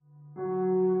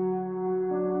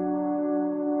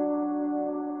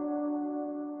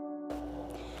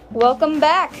Welcome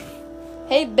back.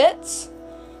 Hey, Bits.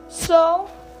 So,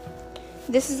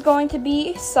 this is going to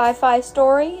be Sci-Fi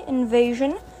Story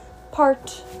Invasion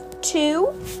Part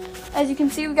 2. As you can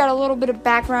see, we got a little bit of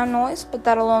background noise, but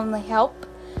that'll only help.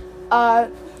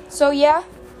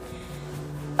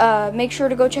 Make sure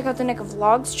to go check out the Nick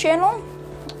Vlogs channel.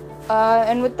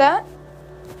 And with that,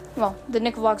 well, the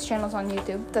Nick Vlogs channel's on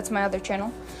YouTube. That's my other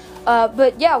channel.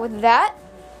 But yeah, with that,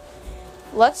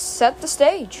 let's set the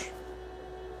stage.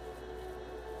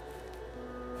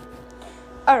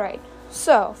 Alright,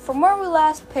 so, from where we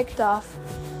last picked off,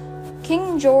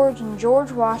 King George and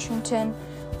George Washington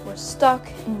were stuck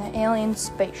in the alien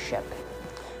spaceship.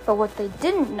 But what they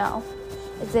didn't know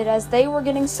is that as they were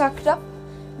getting sucked up,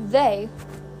 they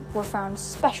were found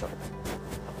special.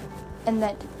 And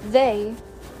that they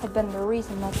had been the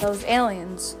reason that those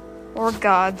aliens, or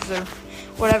gods, or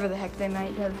whatever the heck they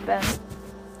might have been,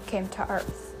 came to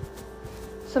Earth.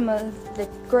 Some of the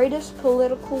greatest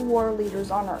political war leaders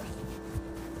on Earth.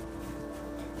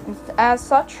 And as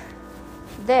such,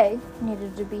 they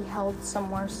needed to be held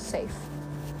somewhere safe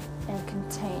and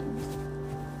contained.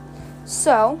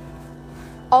 So,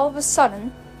 all of a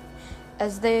sudden,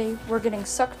 as they were getting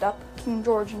sucked up, King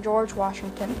George and George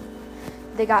Washington,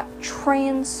 they got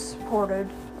transported,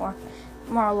 or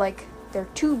more like their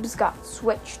tubes got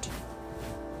switched,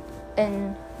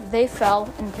 and they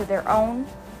fell into their own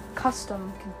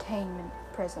custom containment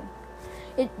prison.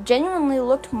 It genuinely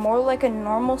looked more like a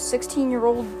normal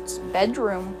 16-year-old's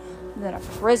bedroom than a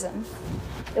prison.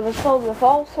 It was filled with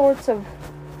all sorts of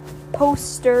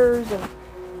posters of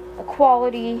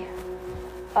equality,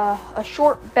 a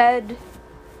short bed,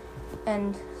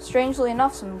 and strangely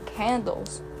enough, some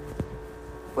candles,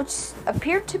 which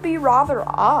appeared to be rather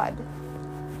odd,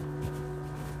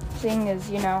 seeing as,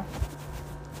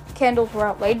 candles were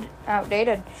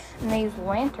outdated, and they used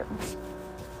lanterns.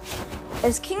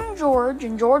 As King George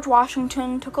and George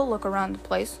Washington took a look around the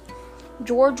place,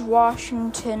 George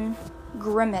Washington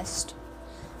grimaced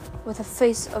with a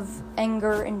face of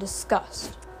anger and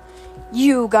disgust.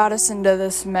 "You got us into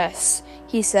this mess,"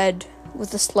 he said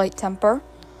with a slight temper.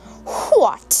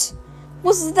 "What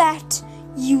was that,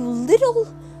 you little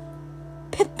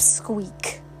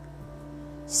pipsqueak?"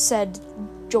 said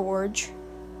George.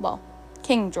 Well,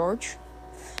 King George.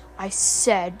 "I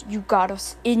said you got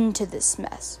us into this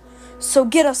mess. So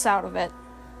get us out of it."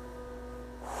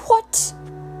 "What?"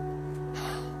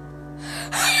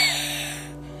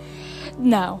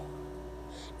 No.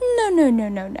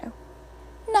 No.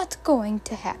 Not going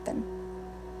to happen.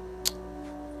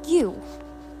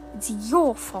 It's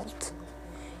your fault.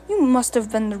 You must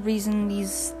have been the reason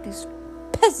these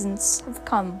peasants have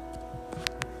come.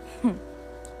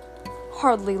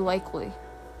 Hardly likely,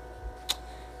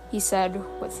 he said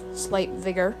with slight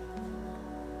vigor.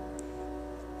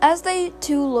 As they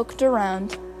two looked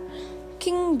around,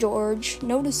 King George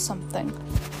noticed something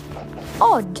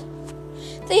odd.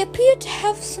 They appeared to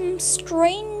have some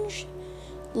strange,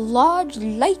 large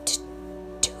light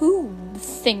tube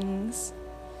things.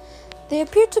 They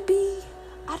appeared to be,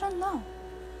 I don't know,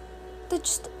 they're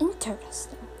just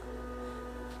interesting.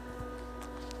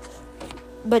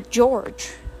 But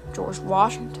George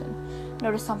Washington,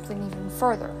 noticed something even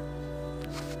further.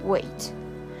 Wait.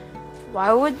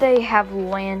 Why would they have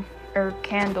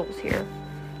candles here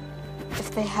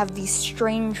if they have these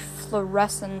strange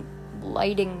fluorescent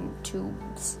lighting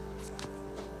tubes?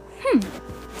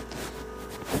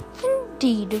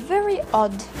 Indeed, very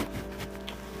odd.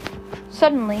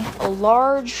 Suddenly, a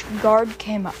large guard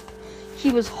came up.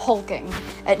 He was hulking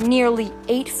at nearly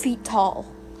 8 feet tall,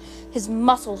 his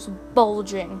muscles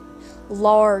bulging,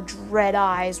 large red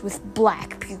eyes with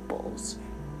black pupils.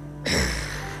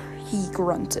 He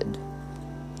grunted.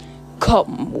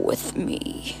 "Come with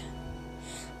me.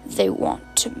 They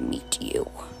want to meet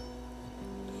you."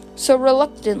 So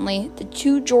reluctantly, the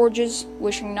two Georges,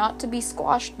 wishing not to be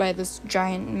squashed by this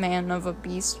giant man of a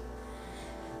beast,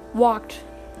 walked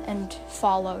and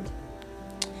followed.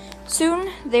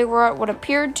 Soon, they were at what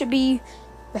appeared to be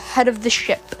the head of the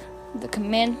ship, the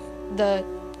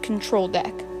control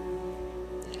deck.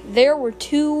 There were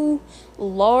two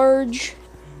large,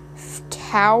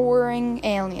 towering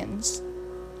aliens.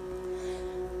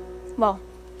 Well,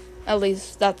 at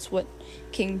least that's what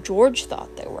King George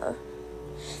thought they were.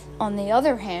 On the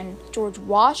other hand, George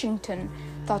Washington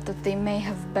thought that they may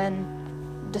have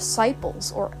been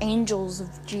disciples or angels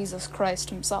of Jesus Christ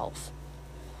himself.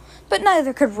 But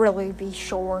neither could really be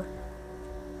sure.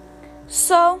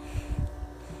 So,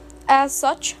 as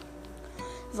such,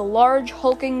 the large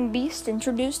hulking beast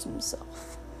introduced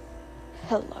himself.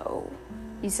 "Hello,"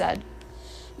 he said.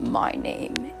 "My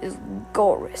name is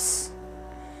Goris.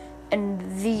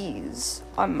 And these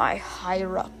are my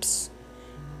higher-ups,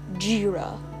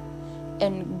 Jira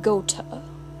and Gota.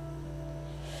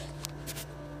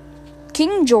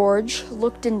 King George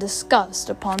looked in disgust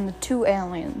upon the two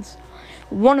aliens,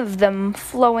 one of them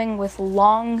flowing with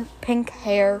long pink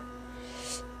hair,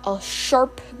 a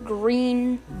sharp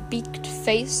green beaked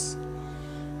face,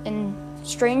 and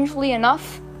strangely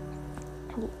enough,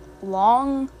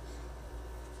 long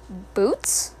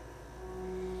boots,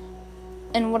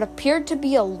 and what appeared to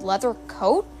be a leather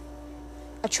coat,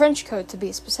 a trench coat to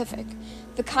be specific,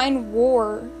 the kind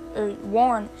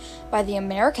worn by the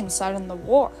American side in the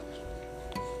war.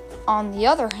 On the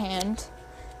other hand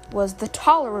was the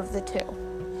taller of the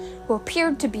two, who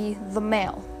appeared to be the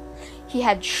male. He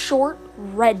had short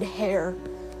red hair,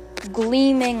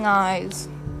 gleaming eyes,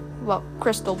 well,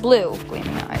 crystal blue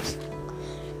gleaming eyes,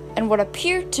 and what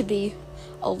appeared to be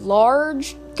a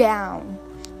large gown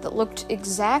that looked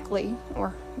exactly,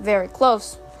 or very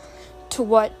close, to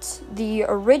what the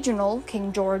original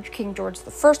King George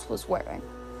I was wearing.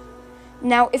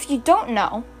 Now, if you don't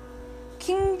know,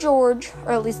 King George,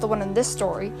 or at least the one in this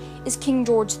story, is King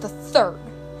George III.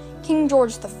 King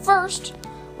George I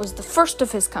was the first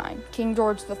of his kind. King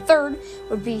George III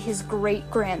would be his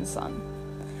great-grandson.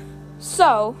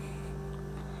 So,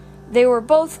 they were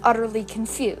both utterly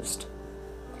confused.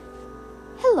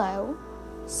 "Hello,"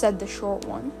 said the short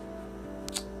one.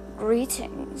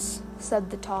 "Greetings," said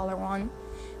the taller one,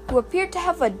 who appeared to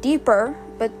have a deeper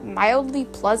but mildly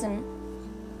pleasant,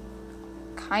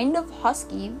 kind of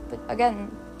husky, but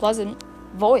again, pleasant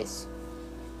voice.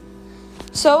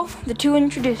 So, the two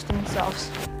introduced themselves.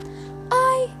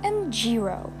 "I am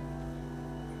Jira.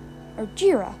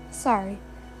 Sorry.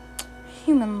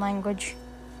 Human language."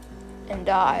 "And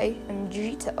I am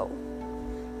Jito,"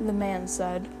 the man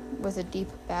said, with a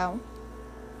deep bow.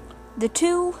 The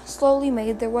two slowly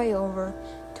made their way over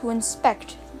to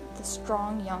inspect the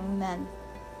strong young men.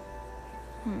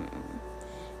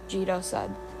 Jito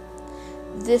said.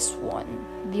 "This one,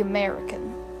 the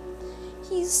American,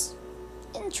 he's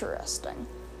interesting.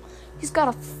 He's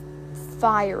got a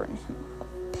fire in him, a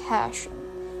passion.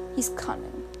 He's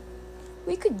cunning.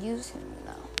 We could use him, you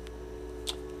know."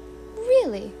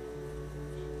 "Really?"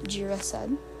 Jira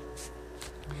said.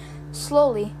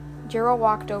 Slowly, Jira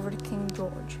walked over to King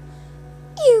George.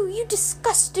 You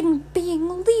disgusting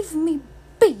being, leave me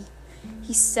be,"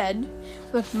 he said,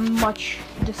 with much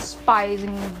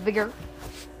despising vigor.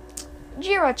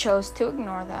 Jira chose to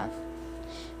ignore that,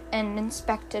 and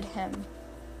inspected him.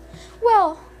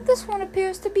 "Well, this one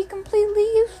appears to be completely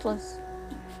useless."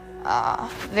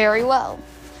 Very well,"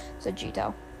 said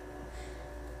Jito.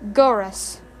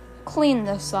 "Goris, clean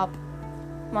this up."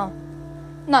 Well,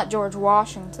 not George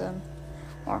Washington,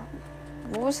 or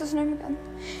what was his name again?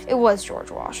 It was George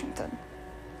Washington.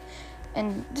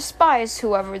 And despise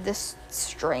whoever this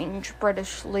strange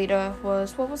British leader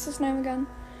was. What was his name again?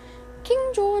 King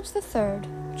George III,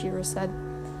 Jira said.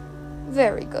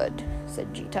 "Very good,"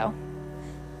 said Jito.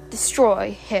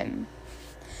 "Destroy him."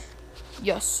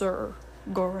 "Yes, sir,"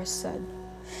 Goris said,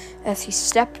 as he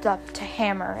stepped up to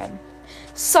hammer him.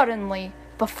 Suddenly,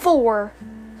 before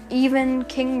even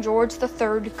King George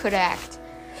III could act,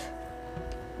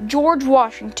 George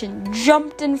Washington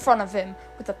jumped in front of him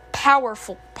with a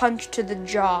powerful punch to the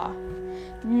jaw,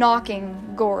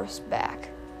 knocking Goris back.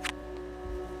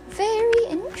 "Very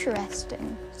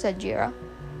interesting," said Jira.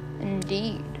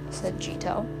 "Indeed," said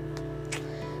Jito.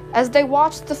 As they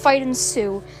watched the fight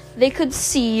ensue, they could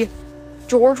see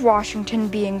George Washington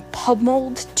being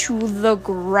pummeled to the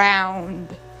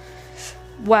ground.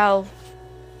 Well,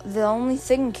 the only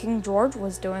thing King George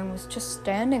was doing was just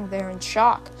standing there in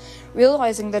shock,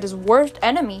 realizing that his worst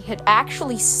enemy had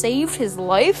actually saved his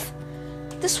life.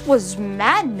 This was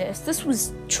madness. This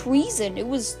was treason. It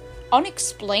was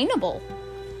unexplainable.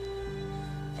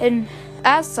 And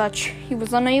as such, he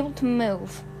was unable to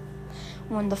move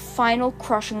when the final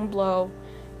crushing blow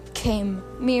came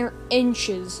mere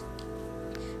inches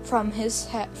from his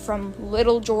head, from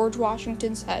little George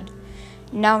Washington's head,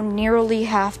 now nearly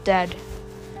half dead.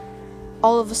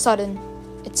 All of a sudden,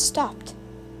 it stopped.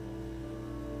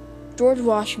 George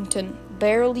Washington,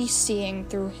 barely seeing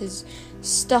through his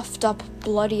stuffed-up,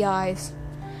 bloody eyes,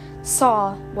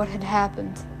 saw what had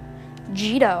happened.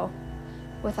 Jito,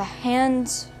 with a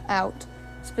hand out,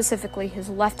 specifically his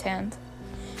left hand,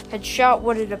 had shot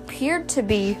what it appeared to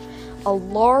be a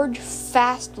large,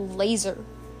 fast laser.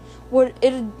 What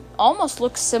it had almost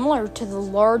looked similar to the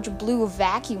large blue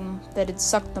vacuum that had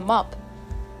sucked them up.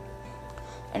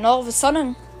 And all of a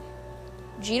sudden,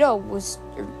 Jito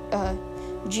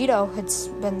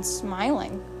had been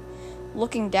smiling,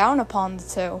 looking down upon the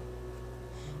two.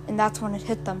 And that's when it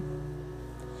hit them.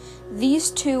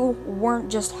 these two weren't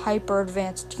just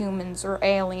hyper-advanced humans or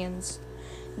aliens.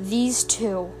 These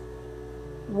two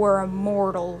were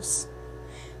immortals.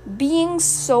 Beings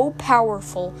so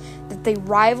powerful that they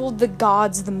rivaled the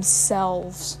gods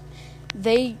themselves.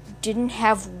 They didn't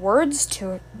have words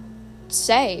to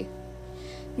say.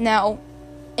 Now,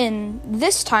 in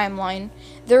this timeline,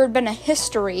 there had been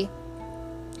history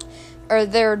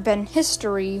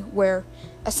where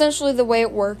essentially the way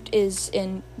it worked is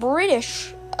in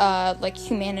British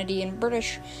humanity and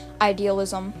British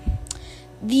idealism,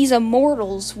 these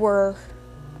immortals were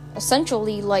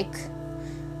essentially like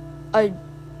a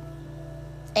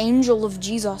angel of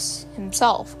Jesus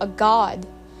himself, a god,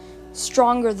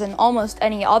 stronger than almost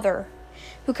any other,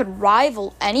 who could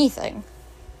rival anything.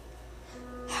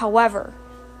 However,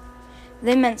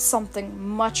 they meant something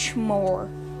much more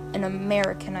in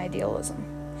American idealism.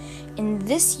 In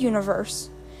this universe,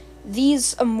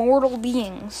 these immortal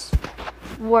beings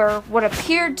were what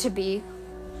appeared to be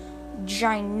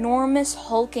ginormous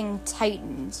hulking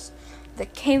titans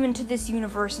that came into this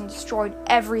universe and destroyed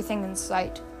everything in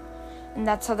sight. And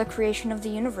that's how the creation of the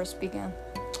universe began.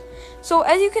 So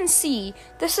as you can see,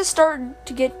 this has started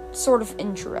to get sort of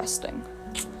interesting.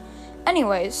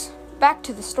 Anyways, back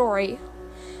to the story.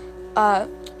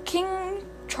 King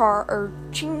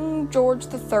George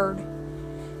III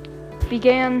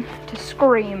began to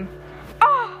scream,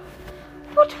 "Ah!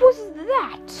 What was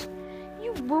that?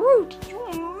 You brute! You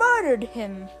murdered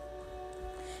him!"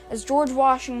 As George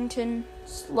Washington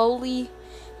slowly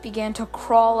began to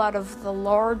crawl out of the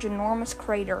large, enormous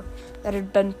crater that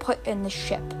had been put in the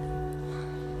ship,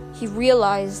 he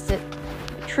realized that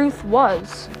the truth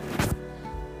was,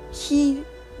 he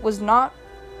was not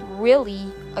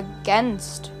really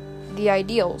against the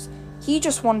ideals. He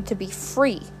just wanted to be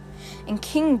free. And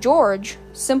King George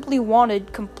simply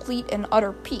wanted complete and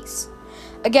utter peace.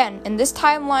 Again, in this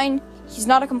timeline, he's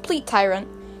not a complete tyrant.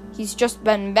 He's just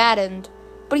been maddened.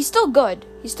 But he's still good.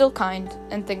 He's still kind.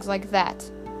 And things like that.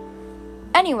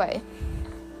 Anyway.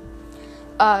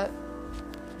 Jito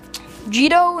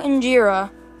and Jira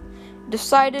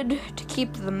decided to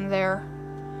keep them there.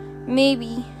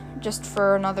 Maybe just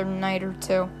for another night or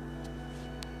two.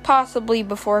 Possibly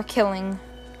before killing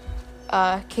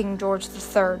King George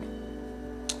III.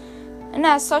 And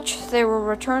as such, they were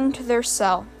returned to their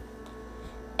cell.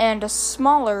 And a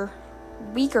smaller,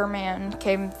 weaker man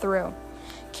came through,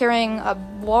 carrying a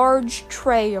large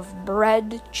tray of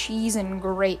bread, cheese, and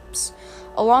grapes,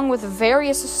 along with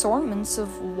various assortments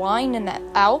of wine and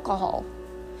alcohol.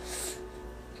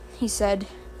 He said,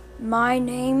 "My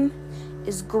name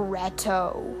is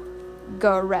Goretto.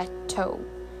 Goretto,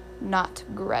 not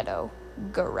Greto.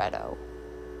 Goretto.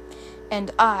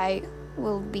 And I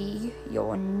will be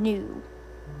your new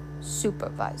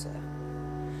supervisor.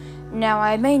 Now,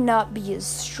 I may not be as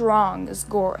strong as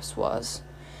Gorus was,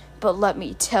 but let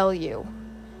me tell you,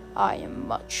 I am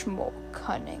much more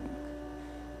cunning."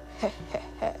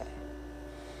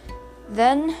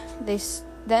 Then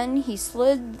he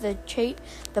slid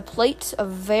the plate of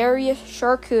various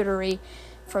charcuterie,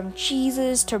 from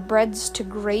cheeses to breads to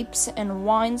grapes and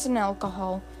wines and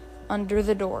alcohol, under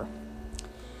the door.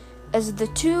 As the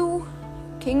two,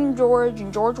 King George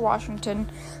and George Washington,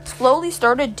 slowly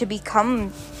started to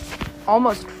become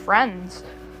almost friends,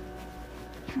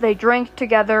 they drank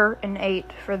together and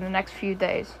ate for the next few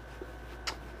days.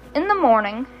 In the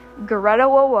morning,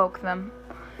 Goretto awoke them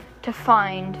to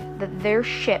find that their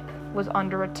ship was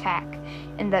under attack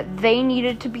and that they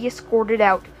needed to be escorted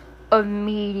out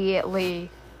immediately.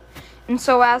 And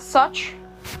so as such,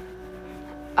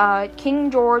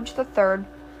 King George III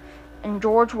and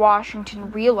George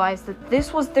Washington realized that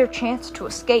this was their chance to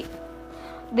escape.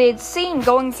 They had seen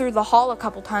going through the hall a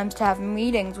couple times to have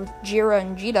meetings with Jira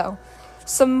and Jito,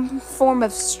 some form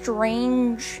of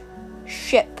strange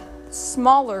ship,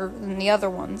 smaller than the other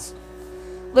ones.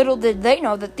 Little did they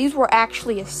know that these were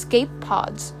actually escape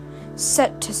pods,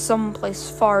 set to someplace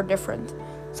far different,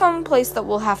 someplace that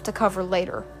we'll have to cover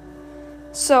later.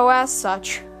 So as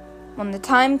such, when the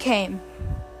time came,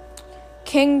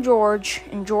 King George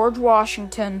and George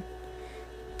Washington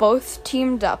both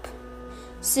teamed up,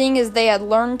 seeing as they had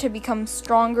learned to become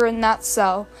stronger in that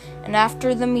cell, and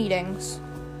after the meetings,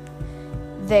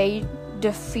 they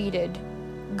defeated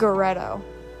Goretto.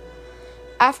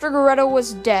 After Goretto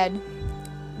was dead,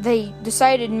 they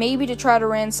decided maybe to try to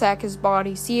ransack his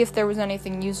body, see if there was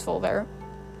anything useful there.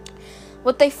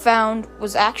 What they found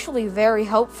was actually very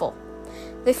helpful.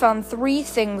 They found 3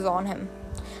 things on him.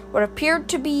 What appeared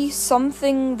to be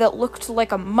something that looked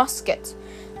like a musket,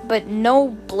 but no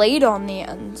blade on the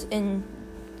end, and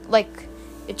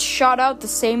it shot out the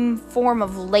same form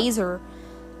of laser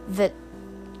that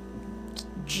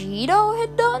Jito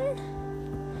had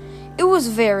done? It was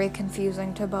very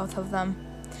confusing to both of them.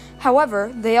 However,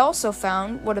 they also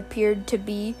found what appeared to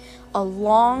be a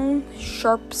long,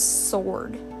 sharp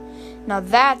sword. Now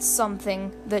that's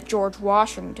something that George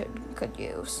Washington could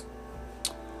use.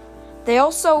 They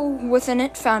also, within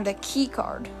it, found a key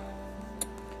card.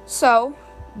 So,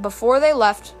 before they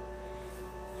left,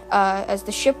 as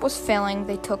the ship was failing,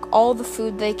 they took all the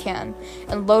food they can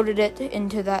and loaded it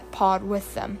into that pod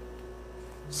with them.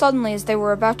 Suddenly, as they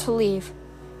were about to leave,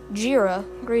 Jiro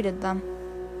greeted them.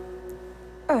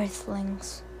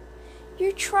 Earthlings,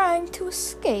 you're trying to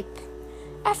escape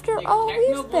after all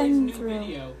we've been through.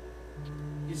 Video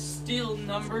is still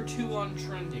number 2 on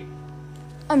trending.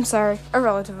 I'm sorry, a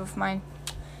relative of mine.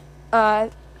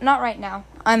 Not right now.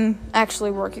 I'm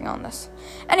actually working on this.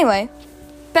 Anyway,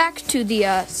 back to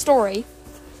the story.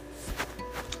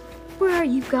 Where are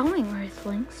you going,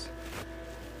 Earthlings?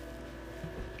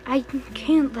 I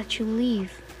can't let you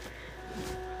leave,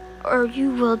 or you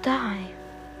will die.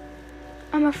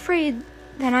 I'm afraid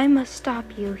that I must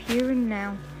stop you here and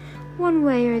now, one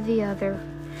way or the other,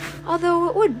 although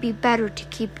it would be better to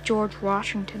keep George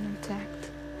Washington intact.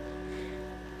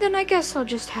 Then I guess I'll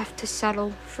just have to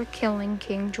settle for killing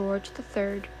King George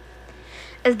III.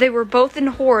 As they were both in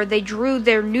horror, they drew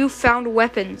their newfound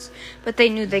weapons, but they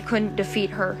knew they couldn't defeat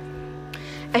her.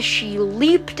 As she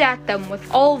leaped at them with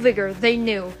all vigor, they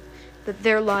knew that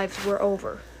their lives were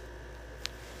over.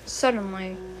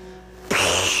 Suddenly,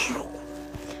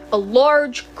 a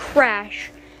large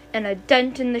crash and a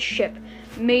dent in the ship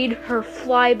made her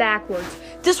fly backwards.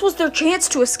 This was their chance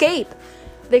to escape.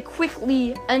 They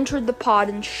quickly entered the pod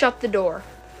and shut the door,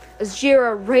 as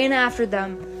Jiro ran after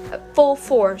them at full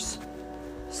force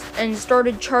and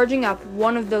started charging up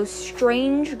one of those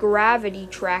strange gravity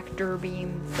tractor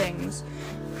beam things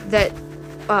that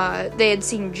they had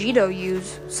seen Jito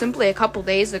use simply a couple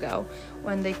days ago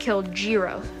when they killed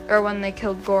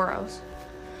Goros.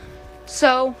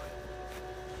 So,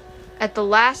 at the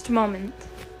last moment,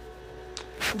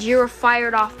 Jiro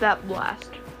fired off that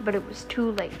blast, but it was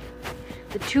too late.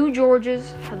 The two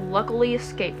Georges had luckily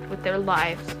escaped with their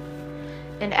lives,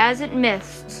 and as it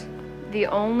missed, the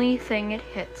only thing it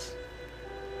hits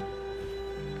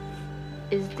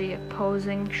is the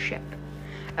opposing ship.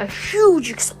 A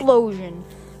huge explosion,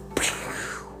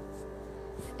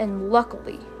 and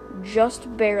luckily,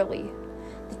 just barely,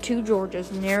 the two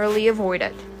Georges narrowly avoid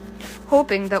it,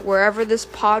 hoping that wherever this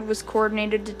pod was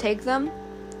coordinated to take them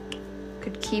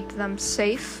could keep them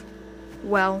safe,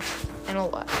 well, and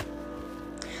alive.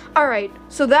 Alright,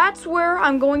 so that's where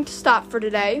I'm going to stop for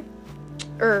today,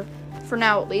 or for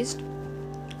now at least.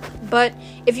 But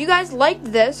if you guys liked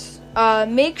this,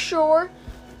 make sure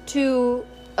to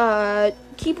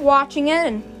keep watching it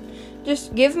and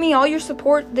just give me all your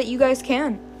support that you guys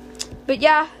can. But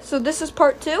yeah, so this is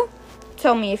part 2.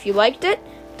 Tell me if you liked it.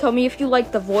 Tell me if you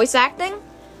liked the voice acting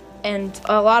and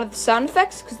a lot of the sound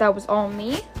effects, because that was all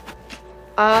me.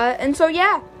 And so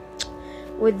yeah,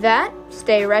 with that,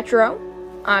 stay retro.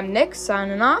 I'm Nick,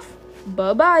 signing off.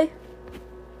 Bye-bye.